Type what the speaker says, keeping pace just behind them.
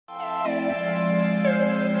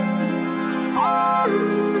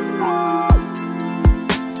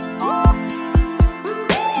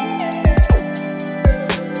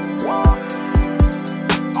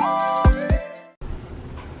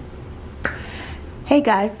Hey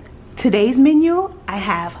guys, today's menu I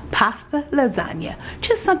have pasta lasagna.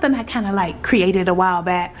 Just something I kind of like created a while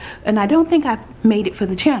back, and I don't think I've made it for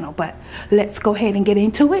the channel, but let's go ahead and get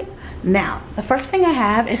into it. Now, the first thing I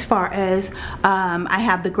have as far as I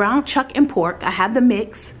have the ground chuck and pork. I have the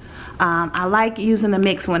mix. I like using the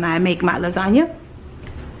mix when I make my lasagna.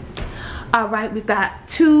 Alright, we've got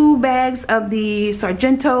 2 bags of the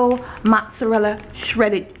Sargento mozzarella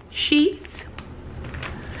shredded cheese.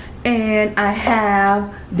 And I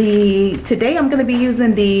have today I'm going to be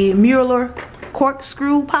using the Mueller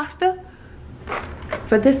corkscrew pasta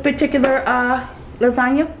for this particular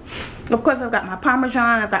lasagna. Of course, I've got my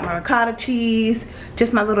Parmesan, I've got my ricotta cheese,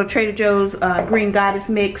 just my little Trader Joe's green goddess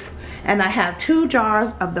mix. And I have 2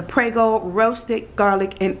 jars of the Prego roasted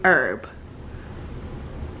garlic and herb.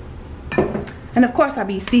 And of course, I'll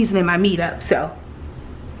be seasoning my meat up, so.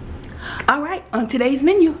 Alright, on today's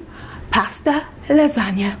menu, pasta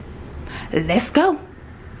lasagna. Let's go.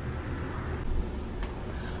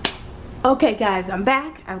 Okay guys, I'm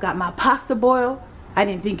back. I've got my pasta boiled. I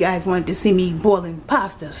didn't think you guys wanted to see me boiling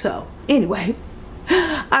pasta, so anyway.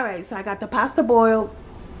 Alright, so I got the pasta boiled.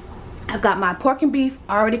 I've got my pork and beef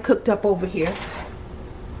already cooked up over here.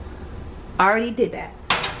 I already did that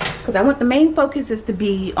because I want the main focus is to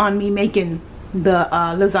be on me making the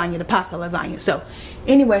lasagna, the pasta lasagna. So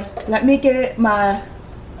anyway, let me get my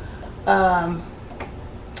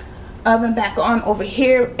oven back on over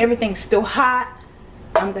here. Everything's still hot.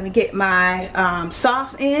 I'm gonna get my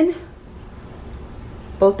sauce in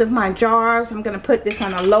both of my jars. I'm gonna put this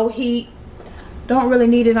on a low heat. Don't really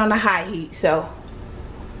need it on a high heat, so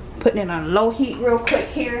putting it on a low heat real quick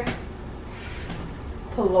here.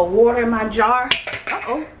 Put a little water in my jar.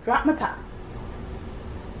 Uh-oh, dropped my top.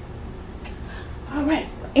 All right,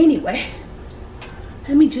 anyway,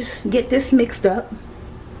 let me just get this mixed up.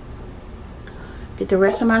 Get the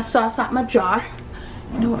rest of my sauce out my jar.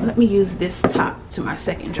 You know what, let me use this top to my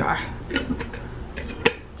second jar.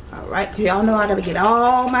 Alright, y'all know I gotta get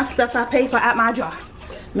all my stuff I pay for out my jar.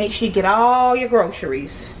 Make sure you get all your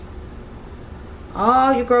groceries.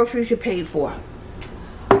 All your groceries you paid for.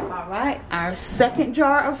 Alright, our second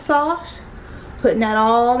jar of sauce. Putting that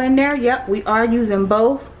all in there. Yep, we are using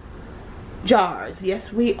both jars.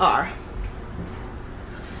 Yes, we are.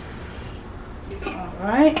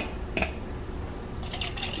 Alright.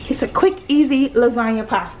 It's a quick, easy lasagna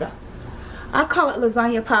pasta. I call it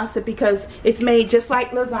lasagna pasta because it's made just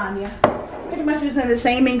like lasagna. Pretty much using the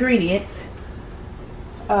same ingredients.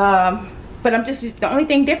 But I'm just, the only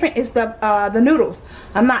thing different is the noodles.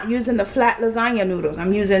 I'm not using the flat lasagna noodles.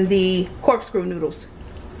 I'm using the corkscrew noodles.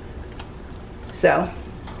 So,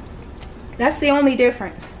 that's the only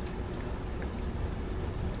difference.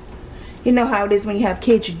 You know how it is when you have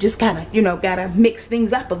kids, you just kind of, you know, gotta mix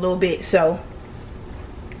things up a little bit. So,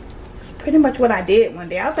 it's pretty much what I did one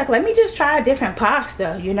day. I was like, let me just try a different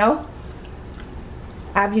pasta, you know.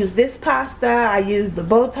 I've used this pasta. I used the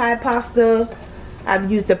bow tie pasta.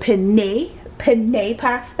 I've used the penne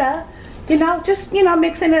pasta. You know, just, you know,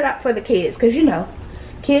 mixing it up for the kids. Because, you know,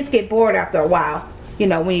 kids get bored after a while, you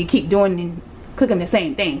know, when you keep doing, cooking the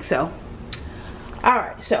same thing. So,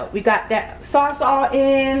 alright, so we got that sauce all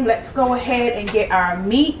in. Let's go ahead and get our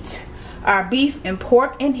meat, our beef and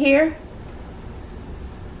pork in here.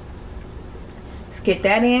 Let's get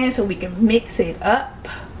that in so we can mix it up.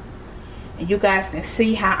 And you guys can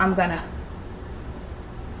see how I'm gonna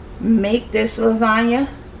make this lasagna.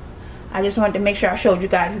 I just wanted to make sure I showed you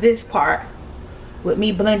guys this part with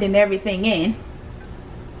me blending everything in.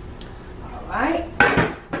 Alright,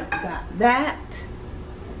 got that.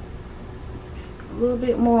 A little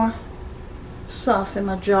bit more sauce in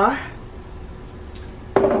my jar.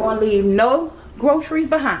 I don't want to leave no groceries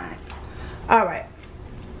behind. Alright,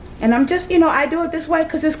 and I'm just, you know, I do it this way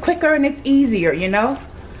because it's quicker and it's easier, you know.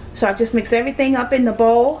 So I just mix everything up in the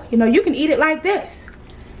bowl. You know, you can eat it like this,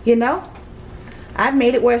 you know. I've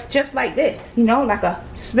made it where it's just like this, you know, like a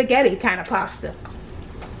spaghetti kind of pasta.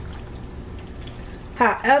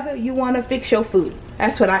 However you want to fix your food.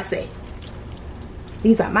 That's what I say.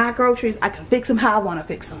 These are my groceries. I can fix them how I want to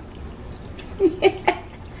fix them.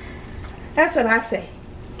 That's what I say.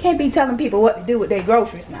 Can't be telling people what to do with their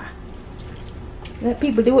groceries now. Let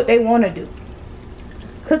people do what they want to do.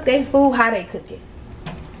 Cook their food how they cook it.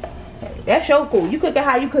 Hey, that's your food. You cook it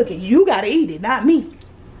how you cook it. You got to eat it, not me.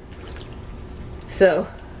 So,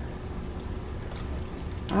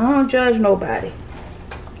 I don't judge nobody.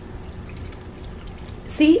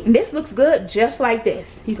 See, this looks good just like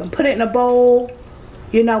this. You can put it in a bowl,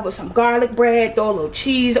 you know, with some garlic bread, throw a little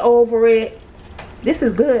cheese over it. This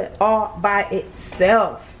is good all by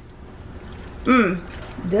itself.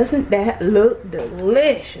 Doesn't that look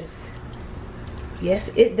delicious?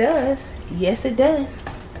 Yes, it does. Yes, it does.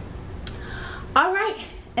 All right,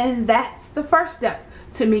 and that's the first step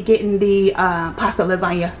to me getting the pasta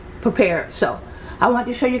lasagna prepared. So I want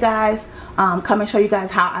to show you guys, come and show you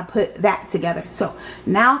guys how I put that together. So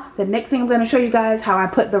now the next thing I'm going to show you guys how I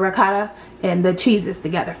put the ricotta and the cheeses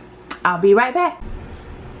together. I'll be right back.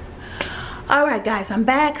 All right, guys, I'm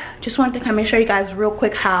back. Just wanted to come and show you guys real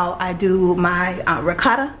quick how I do my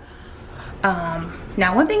ricotta.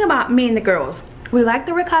 Now, one thing about me and the girls, we like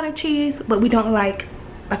the ricotta cheese, but we don't like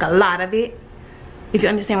a lot of it. If you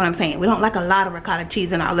understand what I'm saying, we don't like a lot of ricotta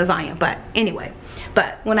cheese in our lasagna. But anyway,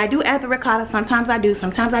 but when I do add the ricotta, sometimes I do,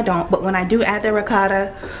 sometimes I don't. But when I do add the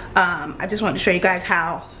ricotta, I just wanted to show you guys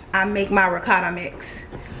how I make my ricotta mix.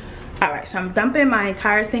 All right, so I'm dumping my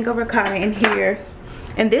entire thing of ricotta in here.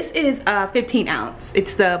 And this is 15 ounce.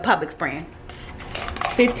 It's the Publix brand.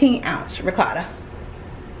 15 ounce ricotta.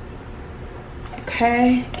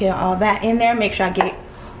 Okay, get all that in there. Make sure I get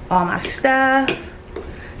all my stuff.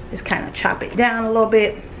 Just kind of chop it down a little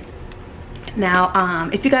bit. Now,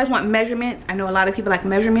 if you guys want measurements, I know a lot of people like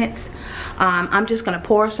measurements. I'm just gonna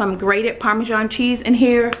pour some grated Parmesan cheese in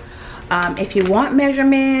here. If you want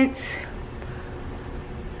measurements,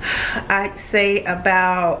 I'd say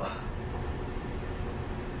about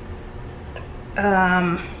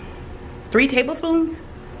 3 tablespoons.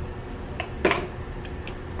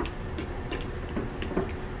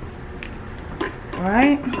 All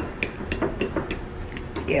right.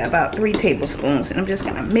 Yeah, about 3 tablespoons. And I'm just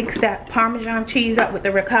gonna mix that Parmesan cheese up with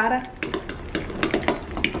the ricotta.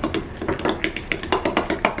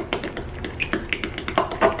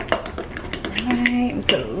 All right, and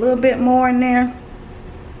put a little bit more in there.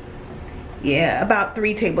 Yeah, about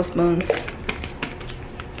 3 tablespoons.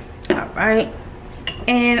 All right.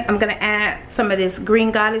 And I'm gonna add some of this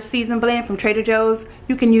green goddess season blend from Trader Joe's.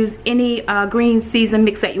 You can use any green season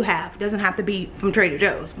mix that you have. It doesn't have to be from Trader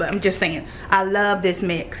Joe's, but I'm just saying, I love this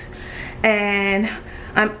mix. And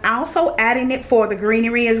I'm also adding it for the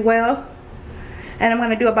greenery as well. And I'm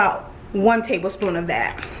gonna do about 1 tablespoon of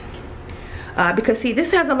that. Because see, this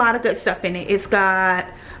has a lot of good stuff in it. It's got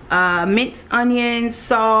minced onions,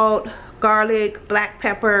 salt, garlic, black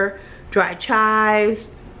pepper, dried chives,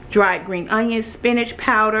 dried green onions, spinach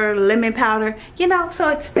powder, lemon powder, you know, so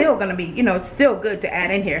it's still gonna be, you know, it's still good to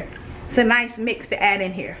add in here. It's a nice mix to add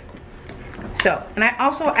in here. So, and I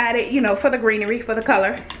also added, you know, for the greenery, for the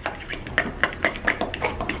color.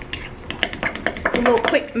 Just a little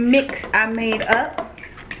quick mix I made up.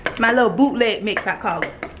 My little bootleg mix, I call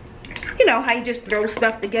it. You know, how you just throw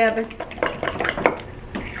stuff together.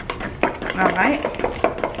 All right.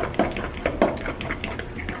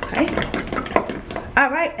 Okay. All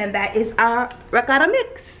right, and that is our ricotta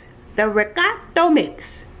mix, the ricotta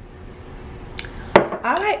mix.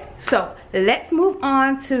 All right, so let's move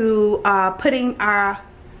on to putting our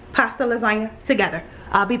pasta lasagna together.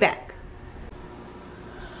 I'll be back.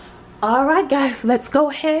 All right, guys, let's go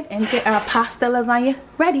ahead and get our pasta lasagna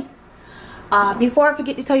ready. Before I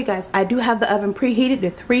forget to tell you guys, I do have the oven preheated to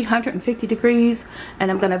 350 degrees, and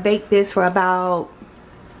I'm gonna bake this for about,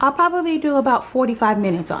 I'll probably do about 45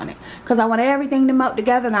 minutes on it, because I want everything to melt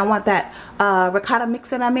together, and I want that ricotta mix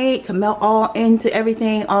that I made to melt all into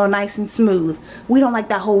everything, all nice and smooth. We don't like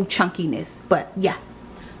that whole chunkiness, but yeah,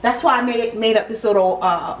 that's why I made up this little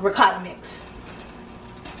ricotta mix.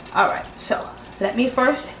 All right, so let me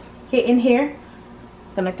first get in here.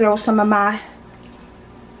 Gonna throw some of my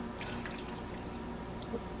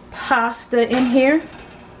pasta in here.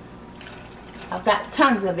 I've got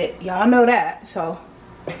tons of it, y'all know that, so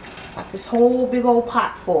got this whole big old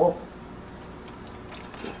pot full.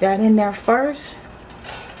 Get that in there first.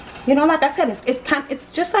 You know, like I said,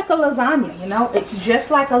 it's just like a lasagna, you know, it's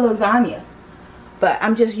just like a lasagna, but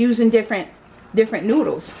I'm just using different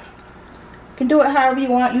noodles. You can do it however you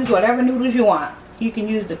want. Use whatever noodles you want. You can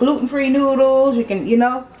use the gluten-free noodles, you can, you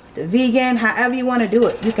know, the vegan, however you want to do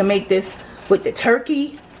it. You can make this with the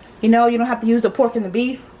turkey, you know, you don't have to use the pork and the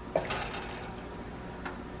beef.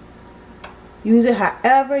 Use it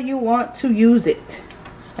however you want to use it.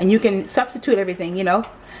 And you can substitute everything, you know,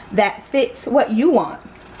 that fits what you want.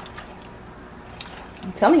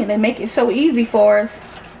 I'm telling you, they make it so easy for us.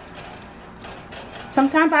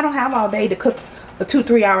 Sometimes I don't have all day to cook a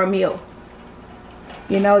 2-3 hour meal.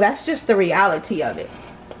 You know, that's just the reality of it.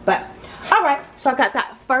 But, alright, so I got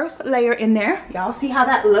that first layer in there. Y'all see how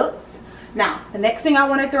that looks? Now, the next thing I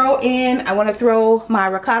want to throw in, I want to throw my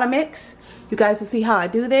ricotta mix. you guys will see how I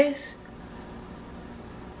do this.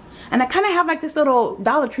 And I kind of have like this little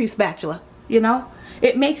Dollar Tree spatula, you know.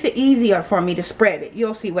 It makes it easier for me to spread it.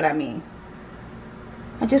 You'll see what I mean.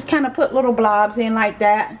 I just kind of put little blobs in like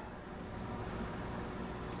that.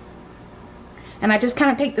 And I just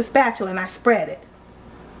kind of take the spatula and I spread it.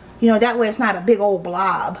 You know, that way it's not a big old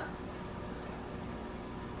blob.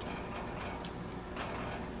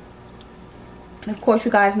 And of course,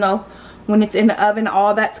 you guys know when it's in the oven,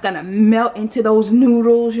 all that's going to melt into those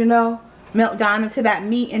noodles, you know. Melt down into that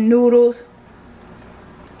meat and noodles.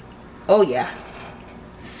 Oh, yeah.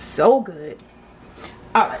 So good.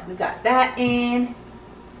 Alright, we got that in.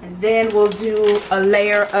 And then we'll do a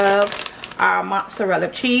layer of our mozzarella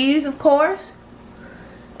cheese, of course.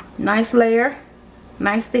 Nice layer.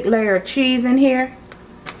 Nice thick layer of cheese in here.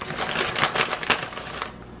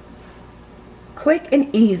 Quick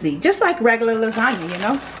and easy. Just like regular lasagna, you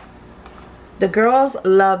know. The girls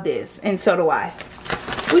love this, and so do I.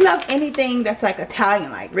 We love anything that's like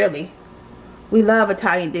Italian, like, really. We love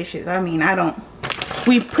Italian dishes. I mean,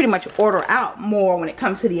 we pretty much order out more when it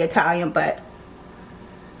comes to the Italian, but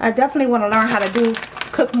I definitely want to learn how to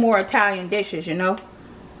cook more Italian dishes, you know.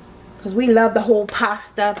 Because we love the whole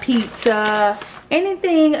pasta, pizza,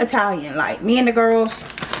 anything Italian. Like, me and the girls,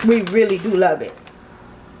 we really do love it.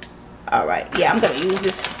 Alright, yeah, I'm going to use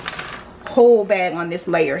this whole bag on this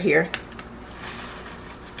layer here.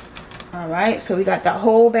 Alright, so we got the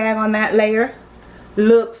whole bag on that layer.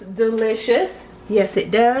 Looks delicious. Yes,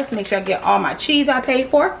 it does. Make sure I get all my cheese I paid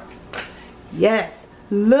for. Yes,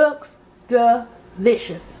 looks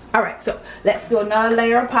delicious. Alright, so let's do another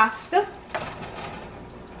layer of pasta.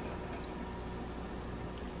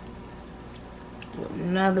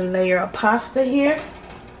 Another layer of pasta here.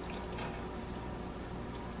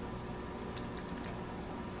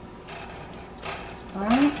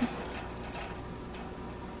 Alright.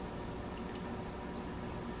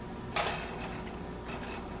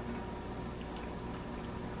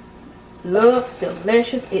 Looks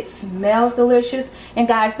delicious. It smells delicious. And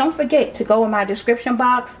guys, don't forget to go in my description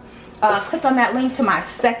box. Click on that link to my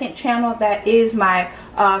second channel. That is my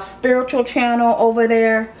spiritual channel over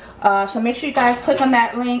there. So make sure you guys click on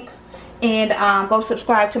that link and go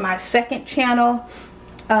subscribe to my second channel.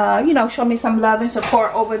 You know, show me some love and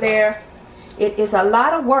support over there. It is a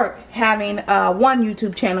lot of work having one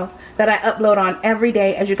YouTube channel that I upload on every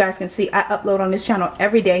day. As you guys can see, I upload on this channel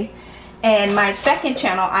every day. And my second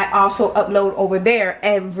channel, I also upload over there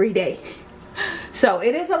every day. So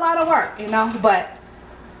it is a lot of work, you know, but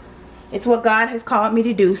it's what God has called me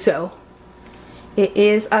to do. So it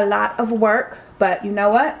is a lot of work, but you know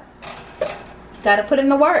what? Gotta put in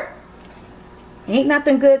the work. Ain't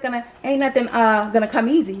nothing gonna come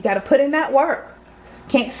easy. You gotta put in that work.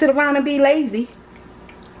 Can't sit around and be lazy.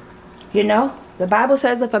 You know, the Bible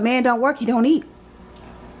says if a man don't work, he don't eat.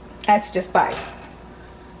 That's just Bible.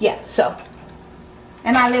 Yeah, so,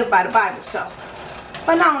 and I live by the Bible, so.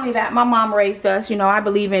 But not only that, my mom raised us, you know, I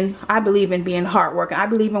believe in being hardworking. I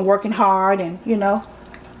believe in working hard, and, you know,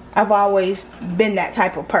 I've always been that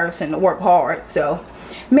type of person to work hard. So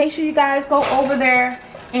make sure you guys go over there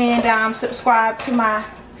and subscribe to my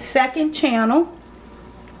second channel.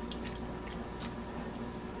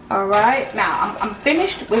 Alright, now I'm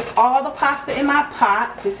finished with all the pasta in my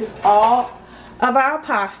pot. This is all of our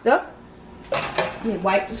pasta. Let me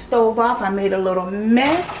wipe the stove off. I made a little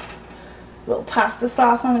mess. Little pasta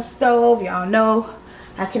sauce on the stove. Y'all know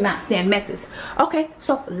I cannot stand messes. Okay,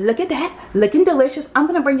 so look at that. Looking delicious. I'm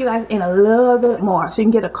going to bring you guys in a little bit more so you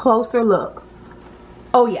can get a closer look.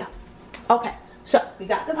 Oh yeah. Okay, so we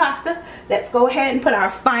got the pasta. Let's go ahead and put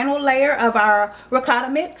our final layer of our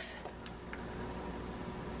ricotta mix.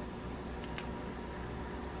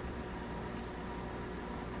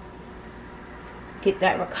 Get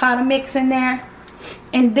that ricotta mix in there.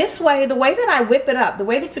 And this way, the way that I whip it up, the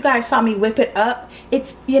way that you guys saw me whip it up,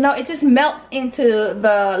 it's, you know, it just melts into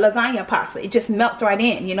the lasagna pasta. It just melts right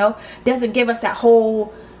in, you know. Doesn't give us that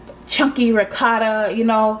whole chunky ricotta, you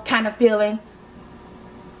know, kind of feeling.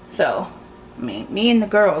 So, I mean, me and the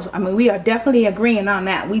girls, I mean, we are definitely agreeing on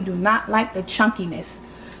that. We do not like the chunkiness.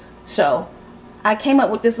 So, I came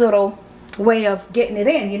up with this little way of getting it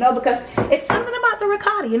in, you know, because it's something about the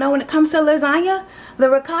ricotta, you know, when it comes to lasagna, the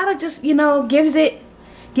ricotta just, you know, gives it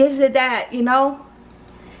that, you know,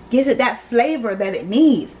 gives it that flavor that it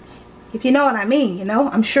needs, if you know what I mean, you know.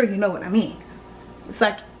 I'm sure you know what I mean. It's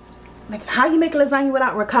like how you make lasagna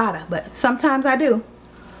without ricotta, but sometimes I do.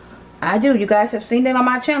 You guys have seen it on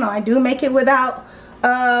my channel. I do make it without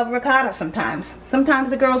ricotta sometimes. Sometimes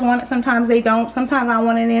the girls want it, sometimes they don't. Sometimes I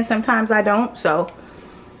want it in, sometimes I don't. So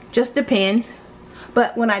just depends.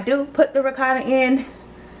 But when I do put the ricotta in,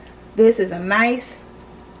 This is a nice,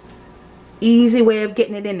 easy way of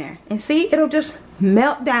getting it in there. And see, it'll just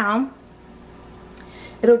melt down.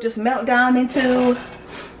 It'll just melt down into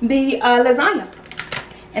the lasagna.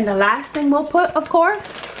 And the last thing we'll put, of course,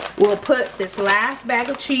 we'll put this last bag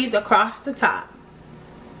of cheese across the top.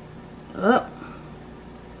 Up.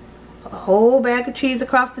 A whole bag of cheese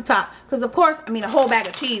across the top. Because of course, I mean, a whole bag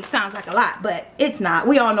of cheese sounds like a lot, but it's not.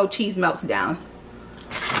 We all know cheese melts down.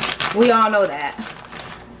 We all know that.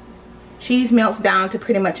 Cheese melts down to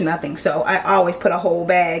pretty much nothing. So I always put a whole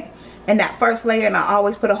bag in that first layer, and I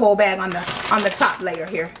always put a whole bag on the top layer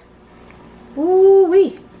here.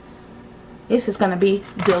 Ooh-wee. This is gonna be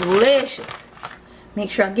delicious.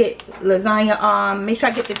 Make sure I get lasagna, make sure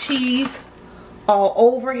I get the cheese all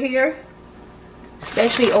over here,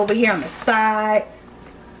 especially over here on the side.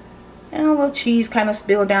 And a little cheese kind of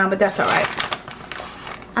spilled down, but that's all right.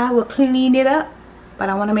 I will clean it up, but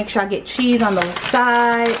I want to make sure I get cheese on those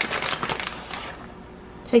sides.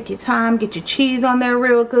 Take your time, get your cheese on there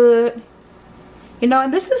real good. You know,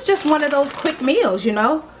 and this is just one of those quick meals, you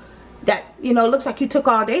know, that, you know, looks like you took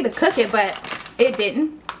all day to cook it, but it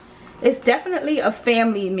didn't. It's definitely a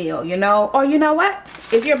family meal, you know. Or you know what,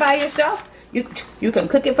 if you're by yourself, you can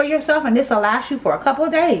cook it for yourself, and this will last you for a couple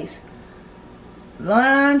of days.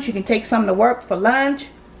 Lunch, you can take some to work for lunch,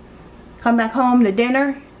 come back home to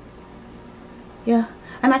dinner. Yeah,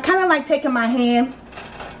 and I kind of like taking my hand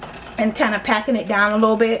and kind of packing it down a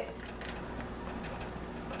little bit.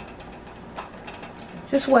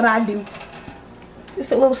 Just what I do.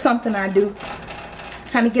 Just a little something I do.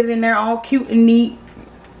 Kind of get it in there all cute and neat,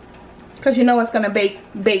 because you know it's going to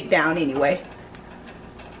bake down anyway.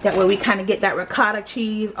 That way we kind of get that ricotta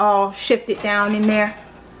cheese all shifted down in there.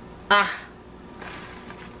 Ah,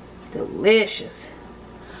 delicious.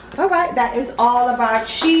 Alright, that is all of our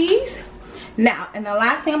cheese. Now, and the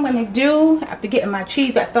last thing I'm going to do after getting my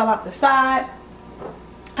cheese that fell off the side,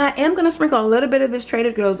 I am going to sprinkle a little bit of this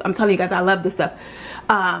Trader Joe's. I'm telling you guys, I love this stuff.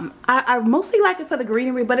 I mostly like it for the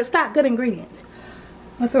greenery, but it's got good ingredients.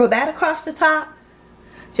 I'll throw that across the top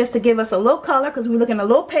just to give us a little color, because we're looking a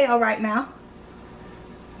little pale right now.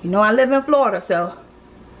 You know, I live in Florida, so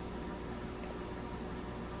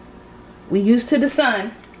we used to the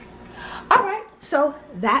sun. Alright, so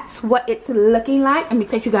that's what it's looking like. Let me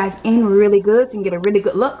take you guys in really good so you can get a really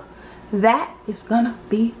good look. That is gonna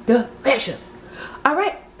be delicious.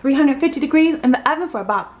 Alright, 350 degrees in the oven for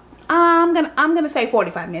about, I'm gonna say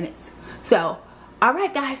 45 minutes. So,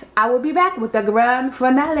 alright guys, I will be back with the grand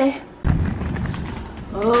finale.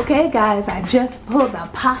 Okay guys, I just pulled the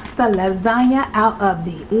pasta lasagna out of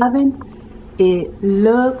the oven. It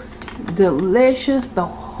looks delicious. The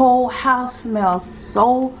whole house smells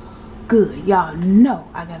so good. Y'all know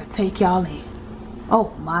I gotta take y'all in.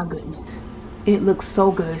 Oh my goodness. It looks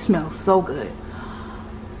so good. It smells so good.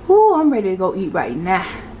 Ooh, I'm ready to go eat right now.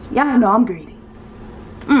 Y'all know I'm greedy.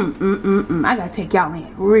 I gotta take y'all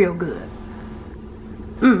in real good.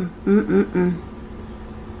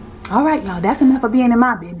 Alright y'all, that's enough of being in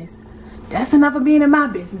my business. That's enough of being in my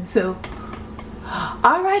business. So,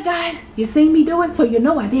 alright guys, you seen me do it, so you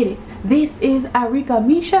know I did it. This is Arika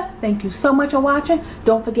Misha. Thank you so much for watching.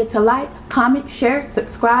 Don't forget to like, comment, share,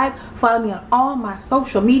 subscribe. Follow me on all my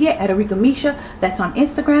social media at Arika Misha. That's on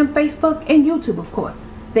Instagram, Facebook, and YouTube, of course.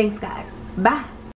 Thanks guys. Bye.